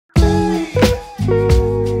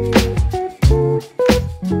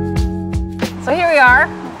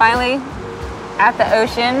finally at the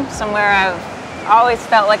ocean, somewhere I've always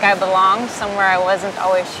felt like I belonged, somewhere I wasn't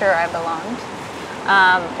always sure I belonged.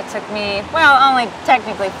 It took me, well, only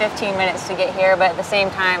technically 15 minutes to get here, but at the same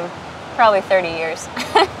time, probably 30 years.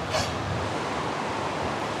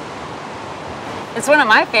 It's one of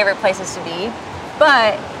my favorite places to be,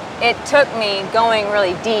 but it took me going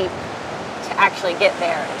really deep to actually get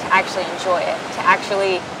there, to actually enjoy it, to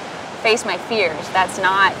actually face my fears. That's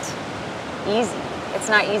not easy. It's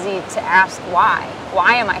not easy to ask why.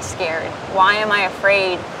 Why am I scared? Why am I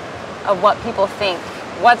afraid of what people think?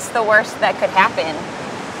 What's the worst that could happen?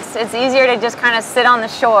 It's easier to just kind of sit on the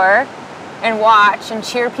shore and watch and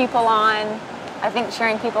cheer people on. I think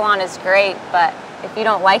cheering people on is great, but if you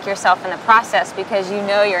don't like yourself in the process because you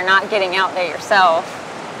know you're not getting out there yourself,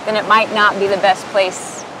 then it might not be the best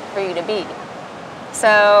place for you to be.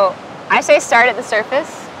 So I say start at the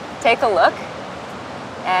surface, take a look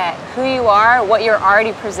at who you are, what you're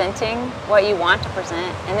already presenting, what you want to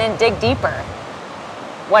present, and then dig deeper.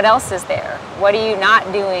 What else is there? What are you not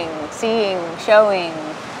doing, seeing, showing?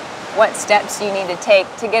 What steps you need to take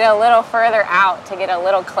to get a little further out, to get a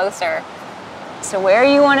little closer to where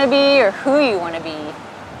you want to be or who you want to be.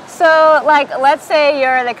 So like, let's say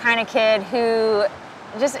you're the kind of kid who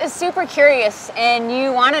just is super curious and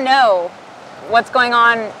you want to know what's going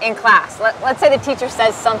on in class. Let's say the teacher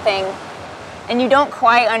says something and you don't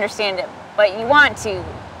quite understand it, but you want to,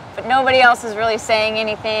 but nobody else is really saying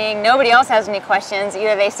anything. Nobody else has any questions.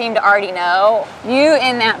 Either they seem to already know. You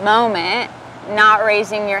in that moment, not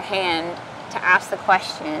raising your hand to ask the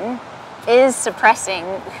question, is suppressing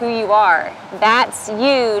who you are. That's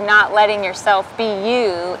you not letting yourself be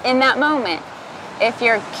you in that moment. If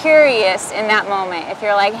you're curious in that moment, if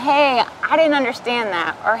you're like, hey, I didn't understand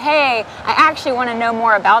that, or hey, I actually want to know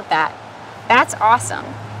more about that, that's awesome.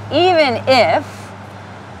 Even if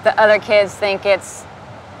the other kids think it's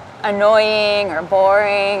annoying or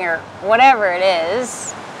boring or whatever it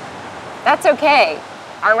is, that's okay.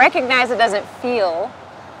 I recognize it doesn't feel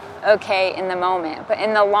okay in the moment, but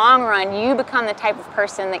in the long run, you become the type of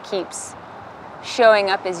person that keeps showing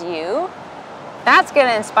up as you. That's going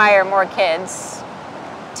to inspire more kids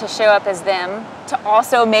to show up as them, to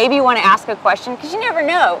also maybe want to ask a question, because you never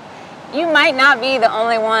know. You might not be the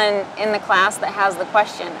only one in the class that has the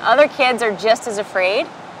question. Other kids are just as afraid.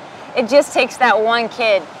 It just takes that one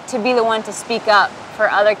kid to be the one to speak up for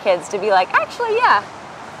other kids, to be like, actually, yeah,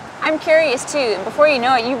 I'm curious too. And before you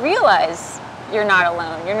know it, you realize you're not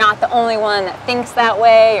alone. You're not the only one that thinks that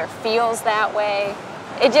way or feels that way.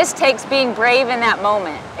 It just takes being brave in that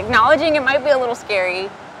moment. Acknowledging it might be a little scary,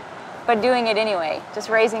 but doing it anyway, just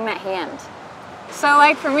raising that hand. So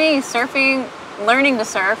like for me, surfing, learning to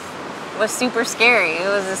surf was super scary. It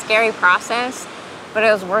was a scary process, but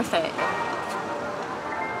it was worth it.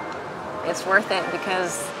 It's worth it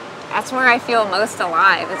because that's where I feel most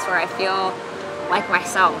alive. It's where I feel like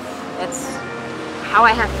myself. It's how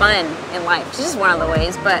I have fun in life. It's just one of the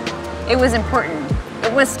ways, but it was important.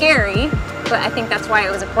 It was scary, but I think that's why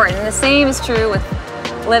it was important. And the same is true with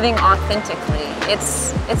living authentically.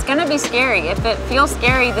 It's gonna be scary. If it feels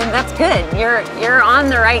scary, then that's good. You're on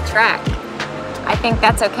the right track. I think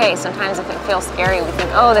that's okay. Sometimes if it feels scary, we think,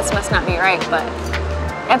 oh, this must not be right, but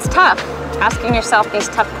it's tough. Asking yourself these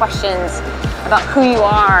tough questions about who you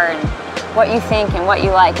are and what you think and what you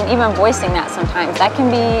like, and even voicing that sometimes, that can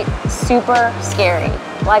be super scary.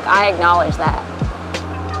 Like, I acknowledge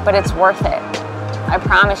that, but it's worth it. I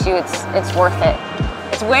promise you it's worth it.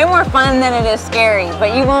 It's way more fun than it is scary,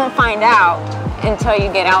 but you won't find out until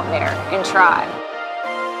you get out there and try.